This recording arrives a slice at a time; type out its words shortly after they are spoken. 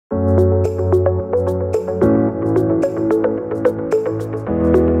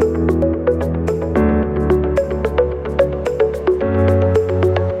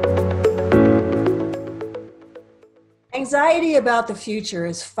Anxiety about the future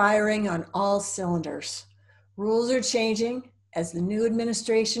is firing on all cylinders. Rules are changing as the new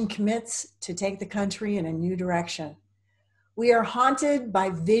administration commits to take the country in a new direction. We are haunted by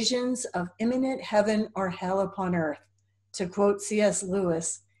visions of imminent heaven or hell upon earth, to quote C.S.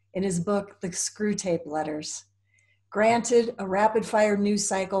 Lewis in his book, The Screwtape Letters. Granted, a rapid-fire news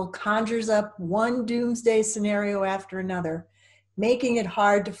cycle conjures up one doomsday scenario after another, making it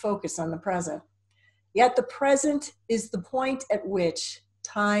hard to focus on the present. Yet the present is the point at which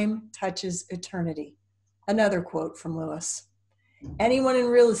time touches eternity. Another quote from Lewis. Anyone in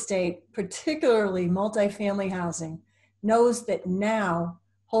real estate, particularly multifamily housing, knows that now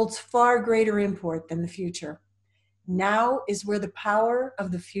holds far greater import than the future. Now is where the power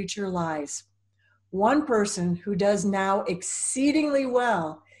of the future lies. One person who does now exceedingly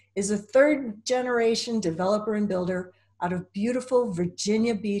well is a third-generation developer and builder out of beautiful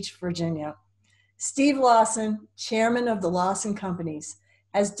Virginia Beach, Virginia. Steve Lawson, chairman of the Lawson Companies,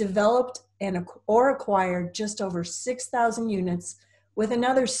 has developed or acquired just over 6,000 units with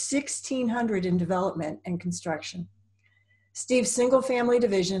another 1,600 in development and construction. Steve's single-family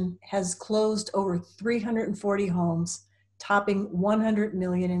division has closed over 340 homes, topping 100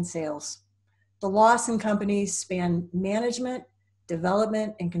 million in sales. The Lawson Companies span management,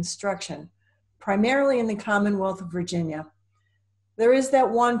 development, and construction, primarily in the Commonwealth of Virginia. There is that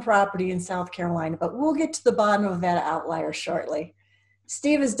one property in South Carolina, but we'll get to the bottom of that outlier shortly.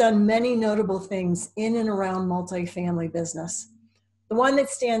 Steve has done many notable things in and around multifamily business. The one that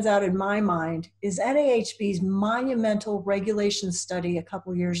stands out in my mind is NAHB's monumental regulation study a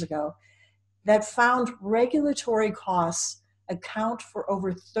couple years ago that found regulatory costs account for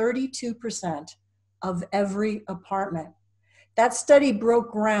over 32% of every apartment. That study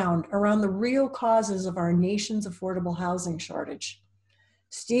broke ground around the real causes of our nation's affordable housing shortage.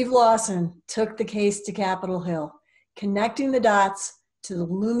 Steve Lawson took the case to Capitol Hill, connecting the dots to the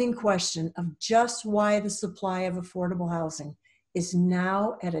looming question of just why the supply of affordable housing is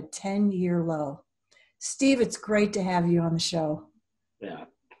now at a 10-year low. Steve, it's great to have you on the show. Yeah,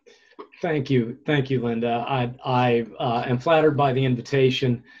 thank you, Linda. I am flattered by the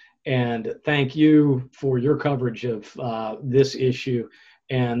invitation, and thank you for your coverage of this issue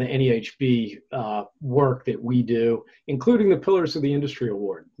and the NAHB work that we do, including the Pillars of the Industry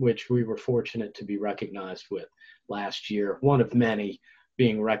Award, which we were fortunate to be recognized with last year, one of many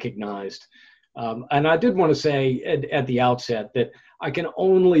being recognized. And I did want to say at the outset that I can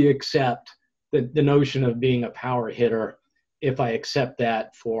only accept the notion of being a power hitter if I accept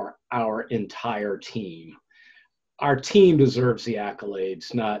that for our entire team. Our team deserves the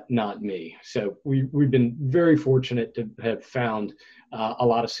accolades, not me. So we've been very fortunate to have found a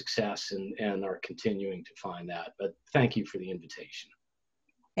lot of success and are continuing to find that. But thank you for the invitation.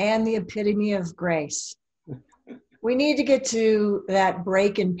 And the epitome of grace. We need to get to that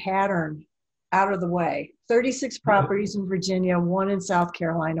break in pattern out of the way. 36 properties in Virginia, one in South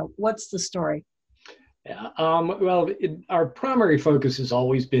Carolina. What's the story? Yeah, our primary focus has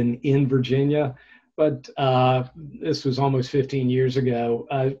always been in Virginia, but this was almost 15 years ago.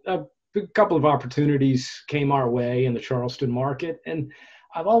 A couple of opportunities came our way in the Charleston market, and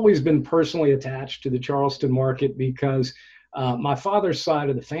I've always been personally attached to the Charleston market because my father's side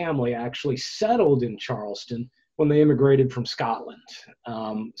of the family actually settled in Charleston when they immigrated from Scotland.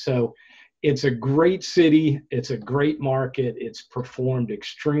 So it's a great city, it's a great market, it's performed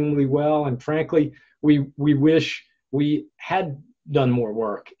extremely well, and frankly, we wish we had done more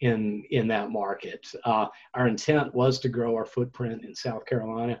work in that market. Our intent was to grow our footprint in South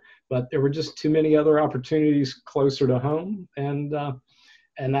Carolina, but there were just too many other opportunities closer to home, and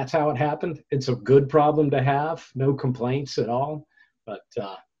that's how it happened. It's a good problem to have, no complaints at all, but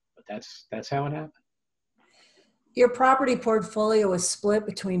that's how it happened. Your property portfolio is split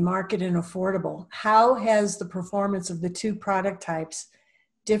between market and affordable. How has the performance of the two product types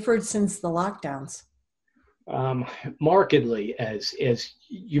differed since the lockdowns? Markedly, as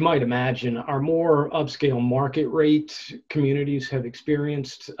you might imagine, our more upscale market rate communities have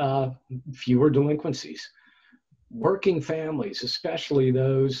experienced fewer delinquencies. Working families, especially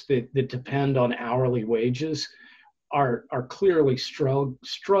those that depend on hourly wages, are clearly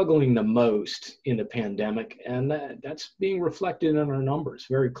struggling the most in the pandemic, and that's being reflected in our numbers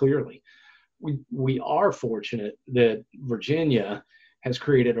very clearly. We are fortunate that Virginia has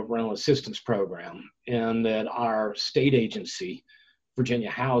created a rental assistance program, and that our state agency, Virginia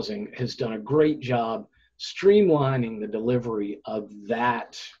Housing, has done a great job streamlining the delivery of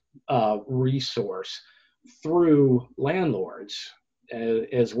that resource through landlords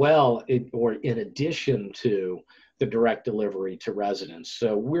as well, or in addition to the direct delivery to residents.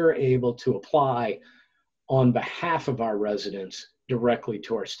 So we're able to apply on behalf of our residents directly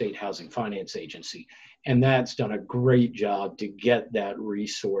to our state housing finance agency. And that's done a great job to get that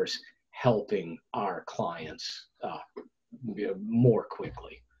resource helping our clients more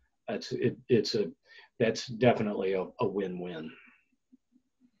quickly. That's definitely a win-win.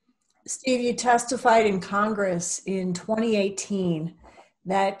 Steve, you testified in Congress in 2018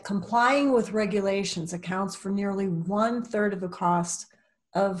 that complying with regulations accounts for nearly 1/3 of the cost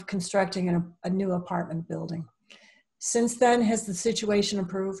of constructing a new apartment building. Since then, has the situation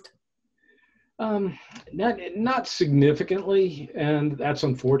improved? Not significantly, and that's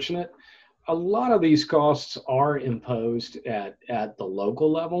unfortunate. A lot of these costs are imposed at the local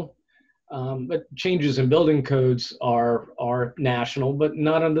level, but changes in building codes are national, but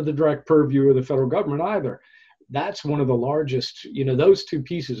not under the direct purview of the federal government either. That's one of the largest, those two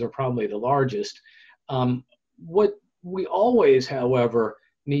pieces are probably the largest. What we always, however,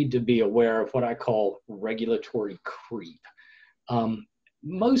 need to be aware of what I call regulatory creep.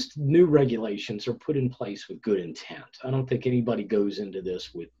 Most new regulations are put in place with good intent. I don't think anybody goes into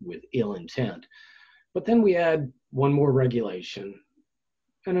this with ill intent. But then we add one more regulation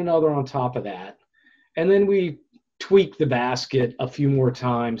and another on top of that. And then we tweak the basket a few more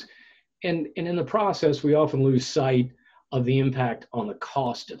times. And in the process, we often lose sight of the impact on the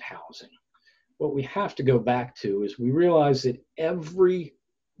cost of housing. What we have to go back to is we realize that every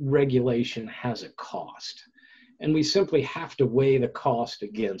regulation has a cost. And we simply have to weigh the cost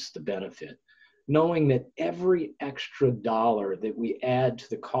against the benefit, knowing that every extra dollar that we add to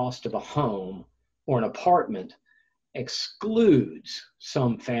the cost of a home or an apartment excludes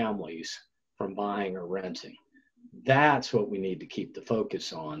some families from buying or renting. That's what we need to keep the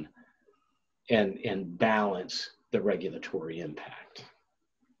focus on and balance the regulatory impact.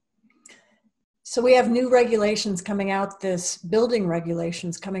 So we have new regulations coming out building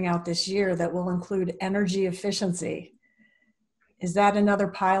regulations coming out this year that will include energy efficiency. Is that another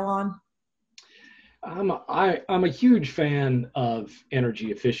pile-on? I'm a huge fan of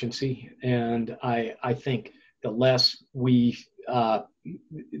energy efficiency, and I think the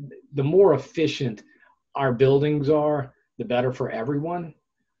more efficient our buildings are, the better for everyone.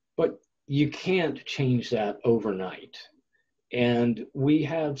 But you can't change that overnight. And we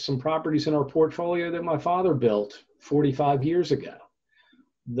have some properties in our portfolio that my father built 45 years ago.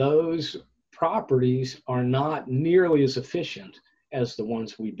 Those properties are not nearly as efficient as the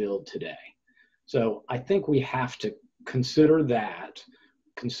ones we build today. So I think we have to consider the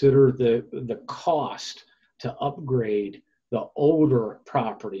cost to upgrade the older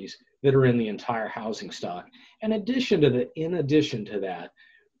properties that are in the entire housing stock. In addition to that,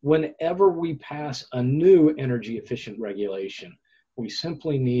 whenever we pass a new energy efficient regulation, we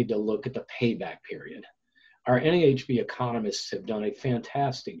simply need to look at the payback period. Our NAHB economists have done a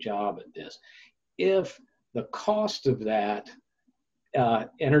fantastic job at this. If the cost of that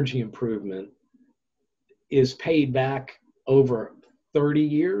energy improvement is paid back over 30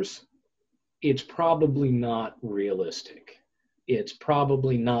 years, it's probably not realistic. It's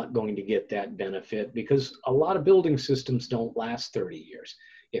probably not going to get that benefit because a lot of building systems don't last 30 years.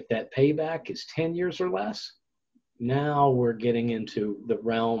 If that payback is 10 years or less, now we're getting into the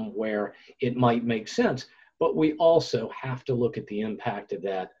realm where it might make sense. But we also have to look at the impact of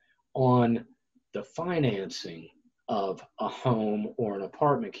that on the financing of a home or an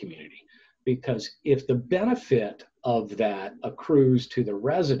apartment community. Because if the benefit of that accrues to the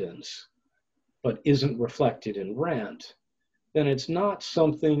residents, but isn't reflected in rent, then it's not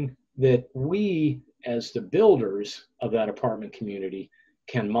something that we, as the builders of that apartment community,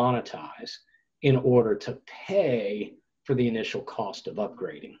 can monetize in order to pay for the initial cost of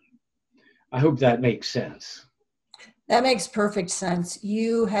upgrading. I hope that makes sense. That makes perfect sense.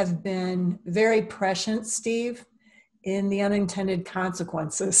 You have been very prescient, Steve, in the unintended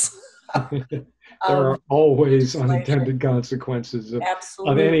consequences. There are always unintended consequences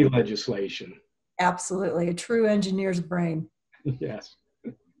of any legislation. Absolutely. A true engineer's brain. Yes.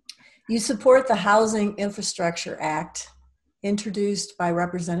 You support the Housing Infrastructure Act, introduced by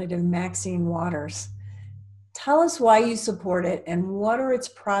Representative Maxine Waters. Tell us why you support it and what are its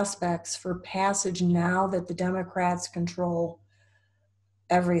prospects for passage now that the Democrats control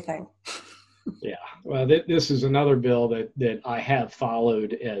everything? Yeah, well, this is another bill that I have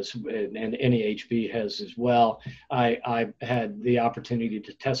followed and NAHB has as well. I had the opportunity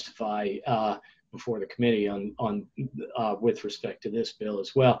to testify before the committee on with respect to this bill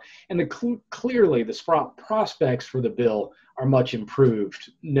as well. And clearly the prospects for the bill are much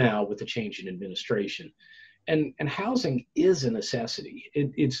improved now with the change in administration. And housing is a necessity.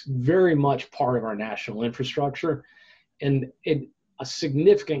 It's very much part of our national infrastructure. And a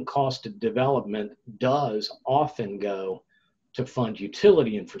significant cost of development does often go to fund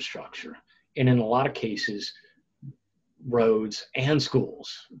utility infrastructure, and in a lot of cases, roads and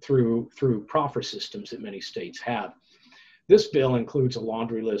schools through proffer systems that many states have. This bill includes a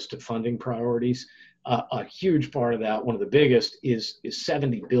laundry list of funding priorities. A huge part of that, one of the biggest, is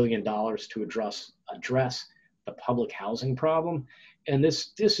 $70 billion to address the public housing problem. And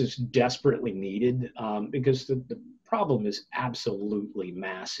this is desperately needed because the problem is absolutely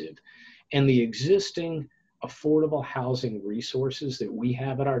massive. And the existing affordable housing resources that we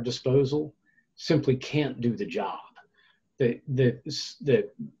have at our disposal simply can't do the job. The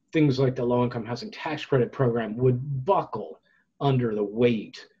things like the low-income housing tax credit program would buckle under the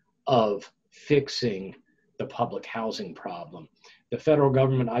weight of fixing the public housing problem. The federal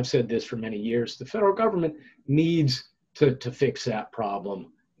government, I've said this for many years, the federal government needs to fix that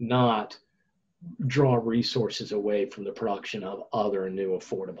problem, not draw resources away from the production of other new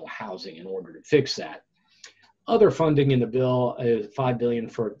affordable housing in order to fix that. Other funding in the bill is $5 billion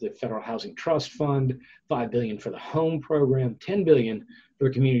for the Federal Housing Trust Fund, $5 billion for the home program, $10 billion for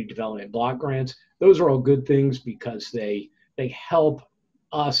the community development block grants. Those are all good things because they help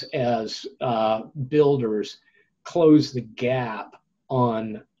us as builders close the gap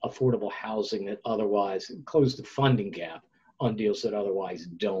on affordable housing that otherwise, close the funding gap on deals that otherwise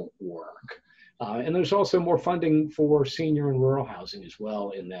don't work. And there's also more funding for senior and rural housing as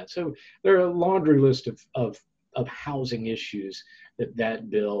well in that. So there are a laundry list of housing issues that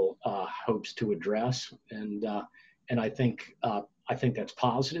bill hopes to address, and I think that's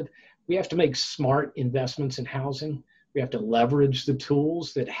positive. We have to make smart investments in housing. We have to leverage the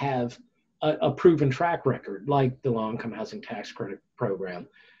tools that have a proven track record, like the low-income housing tax credit program.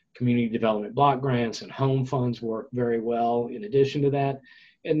 Community development block grants and home funds work very well in addition to that.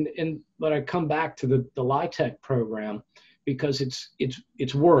 But I come back to the LIHTC program because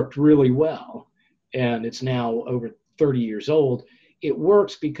it's worked really well, and it's now over 30 years old. It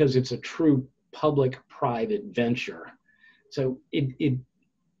works because it's a true public-private venture. So it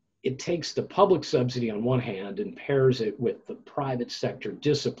takes the public subsidy on one hand and pairs it with the private sector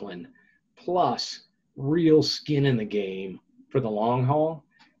discipline, plus real skin in the game for the long haul.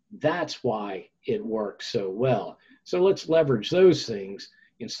 That's why it works so well. So let's leverage those things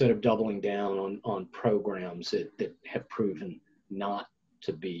instead of doubling down on programs that have proven not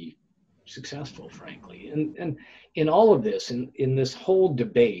to be successful, frankly. And in all of this, in this whole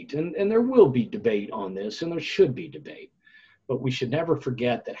debate, and there will be debate on this, and there should be debate, but we should never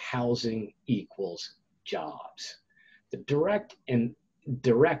forget that housing equals jobs. The direct and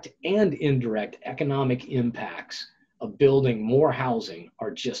indirect economic impacts of building more housing are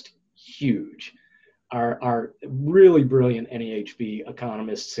just huge. Our really brilliant NAHB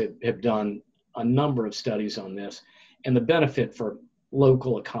economists have done a number of studies on this, and the benefit for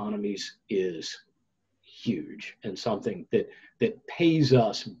local economies is huge and something that pays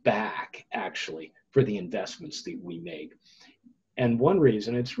us back actually for the investments that we make. And one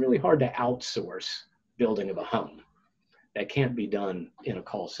reason, it's really hard to outsource building of a home. That can't be done in a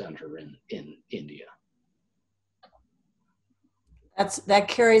call center in India. That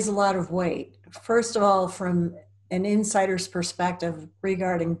carries a lot of weight. First of all, from an insider's perspective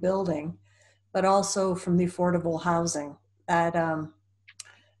regarding building, but also from the affordable housing. That's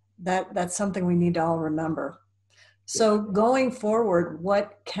something we need to all remember. So going forward,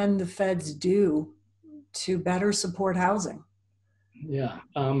 what can the feds do to better support housing? Yeah,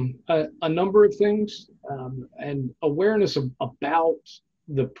 a number of things, and awareness about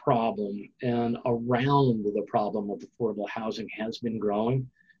the problem and around the problem of affordable housing has been growing,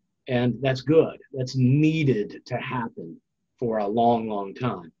 and that's good. That's needed to happen for a long, long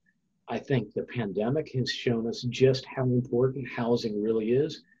time. I think the pandemic has shown us just how important housing really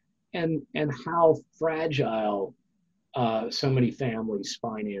is, and how fragile so many families'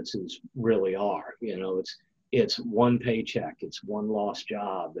 finances really are. You know, it's one paycheck, it's one lost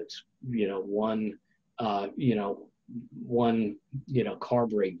job, it's one car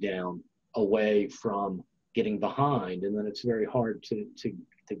breakdown away from getting behind, and then it's very hard to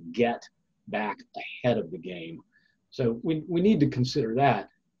get back ahead of the game. So we need to consider that.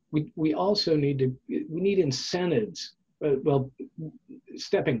 We also need incentives. Well,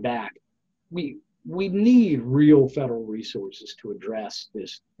 stepping back, we need real federal resources to address the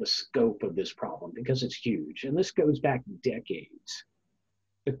scope of this problem, because it's huge, and this goes back decades.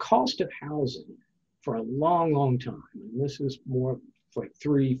 The cost of housing for a long, long time, and this is more like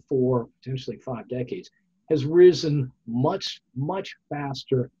 3, 4, potentially 5 decades, has risen much, much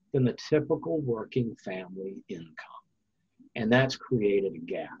faster than the typical working family income. And that's created a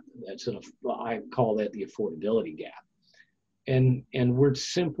gap. I call that the affordability gap. And we're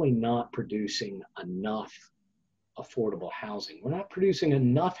simply not producing enough affordable housing. We're not producing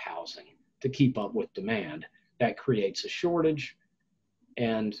enough housing to keep up with demand. That creates a shortage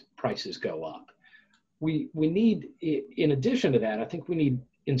and prices go up. We need, in addition to that, I think we need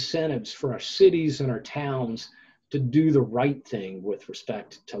incentives for our cities and our towns to do the right thing with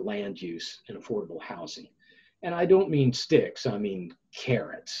respect to land use and affordable housing. And I don't mean sticks, I mean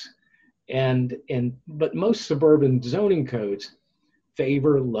carrots. But most suburban zoning codes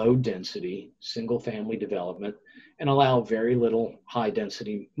favor low density single family development and allow very little high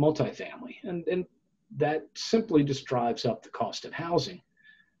density multifamily. And that simply just drives up the cost of housing,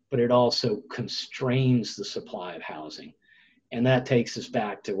 but it also constrains the supply of housing. And that takes us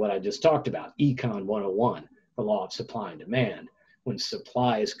back to what I just talked about, Econ 101, the law of supply and demand. When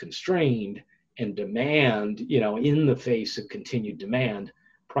supply is constrained and demand, in the face of continued demand,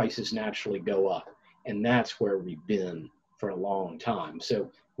 prices naturally go up. And that's where we've been for a long time.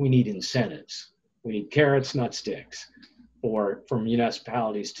 So we need incentives. We need carrots, not sticks, for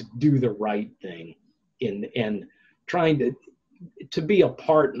municipalities to do the right thing in trying to be a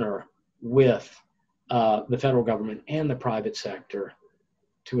partner with the federal government and the private sector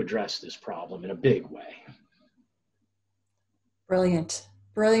to address this problem in a big way. Brilliant,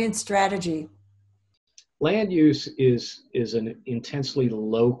 brilliant strategy. Land use is an intensely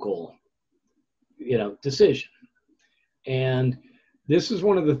local, decision. And this is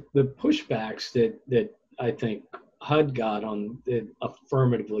one of the pushbacks that I think HUD got on the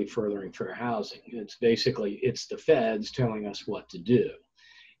affirmatively furthering fair housing. It's basically, it's the feds telling us what to do.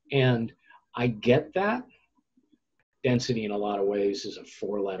 And I get that. Density in a lot of ways is a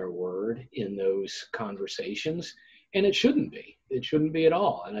four-letter word in those conversations, and it shouldn't be. It shouldn't be at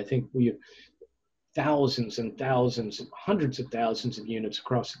all. And I think we have thousands and thousands, hundreds of thousands of units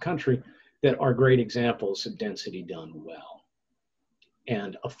across the country that are great examples of density done well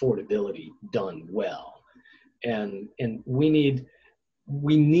and affordability done well. And we need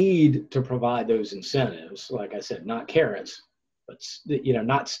to provide those incentives, like I said, not carrots, but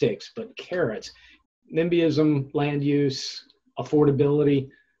not sticks, but carrots. NIMBYism, land use, affordability,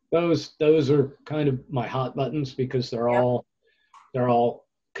 those are kind of my hot buttons because they're all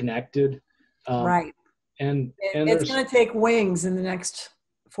connected. Right. And it's going to take wings in the next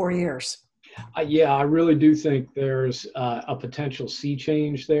 4 years. Yeah, I really do think there's a potential sea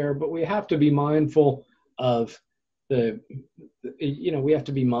change there, but we have to be mindful of we have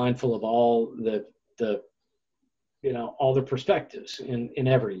to be mindful of all all the perspectives in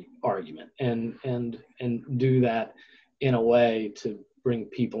every argument and do that in a way to bring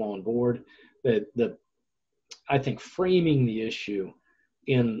people on board. I think framing the issue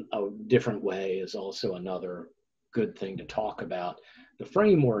in a different way is also another good thing to talk about. The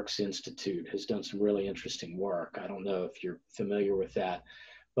Frameworks Institute has done some really interesting work. I don't know if you're familiar with that,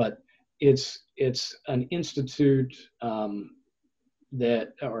 but it's an institute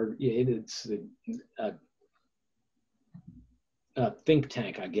it's a think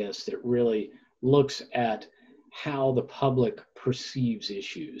tank, I guess, that really looks at how the public perceives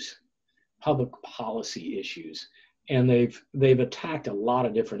issues, public policy issues. And they've attacked a lot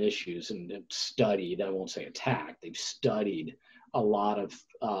of different issues and studied, I won't say attacked, they've studied a lot of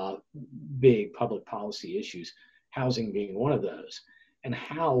big public policy issues, housing being one of those, and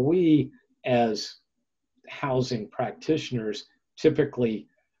how we as housing practitioners typically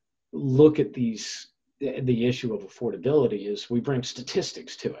look at the issue of affordability is we bring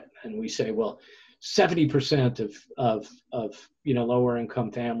statistics to it and we say, well, 70% of lower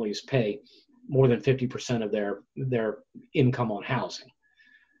income families pay more than 50% of their income on housing.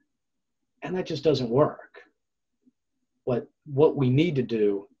 And that just doesn't work. What we need to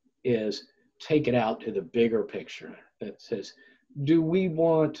do is take it out to the bigger picture that says, do we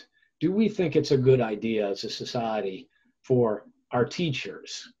think it's a good idea as a society for our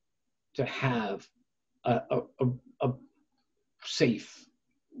teachers to have a safe,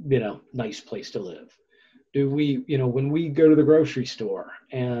 nice place to live? Do we, when we go to the grocery store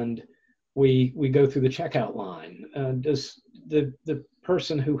and we go through the checkout line, does the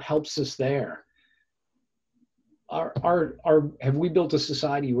person who helps us there, have we built a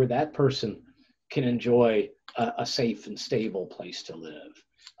society where that person can enjoy a safe and stable place to live?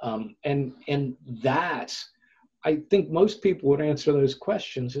 And that's, I think most people would answer those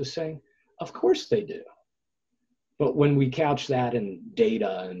questions as saying, of course they do. But when we couch that in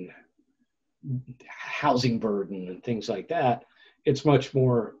data and housing burden and things like that,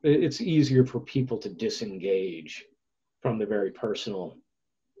 it's easier for people to disengage from the very personal,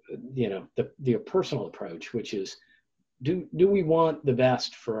 the personal approach, which is, do we want the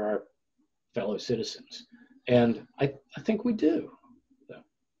best for our fellow citizens? And I think we do. So.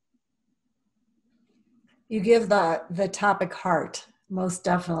 You give the topic heart, most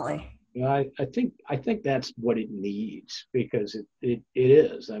definitely. You know, I think that's what it needs, because it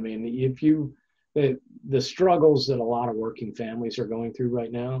is. I mean, if you the struggles that a lot of working families are going through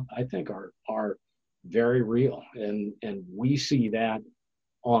right now, I think are very real, and we see that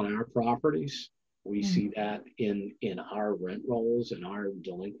on our properties. We Mm. see that in our rent rolls and our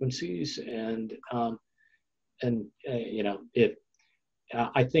delinquencies, and you know, it.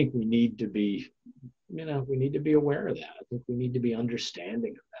 I think we need to be, you know, we need to be aware of that. I think we need to be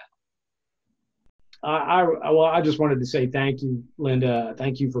understanding of that. Well, I just wanted to say thank you, Linda.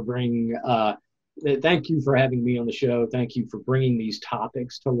 Thank you for bringing. Thank you for having me on the show. Thank you for bringing these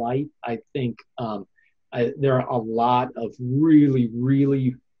topics to light. I think there are a lot of really,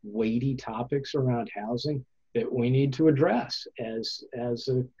 really weighty topics around housing that we need to address as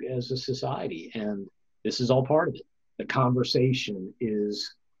a society, and this is all part of it. The conversation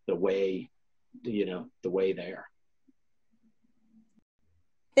is the way, you know, the way there.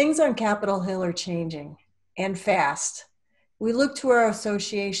 Things on Capitol Hill are changing, and fast. We look to our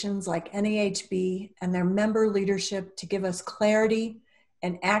associations like NAHB and their member leadership to give us clarity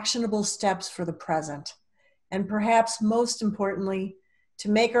and actionable steps for the present, and perhaps most importantly, to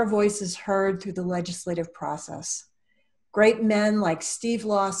make our voices heard through the legislative process. Great men like Steve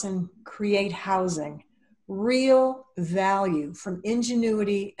Lawson create housing, real value from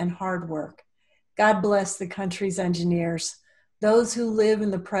ingenuity and hard work. God bless the country's engineers, those who live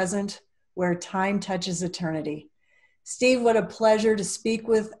in the present where time touches eternity. Steve, what a pleasure to speak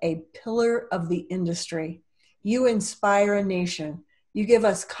with a pillar of the industry. You inspire a nation. You give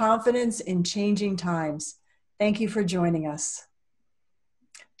us confidence in changing times. Thank you for joining us.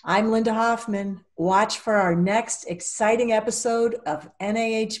 I'm Linda Hoffman. Watch for our next exciting episode of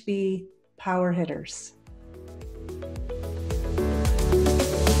NAHB Power Hitters.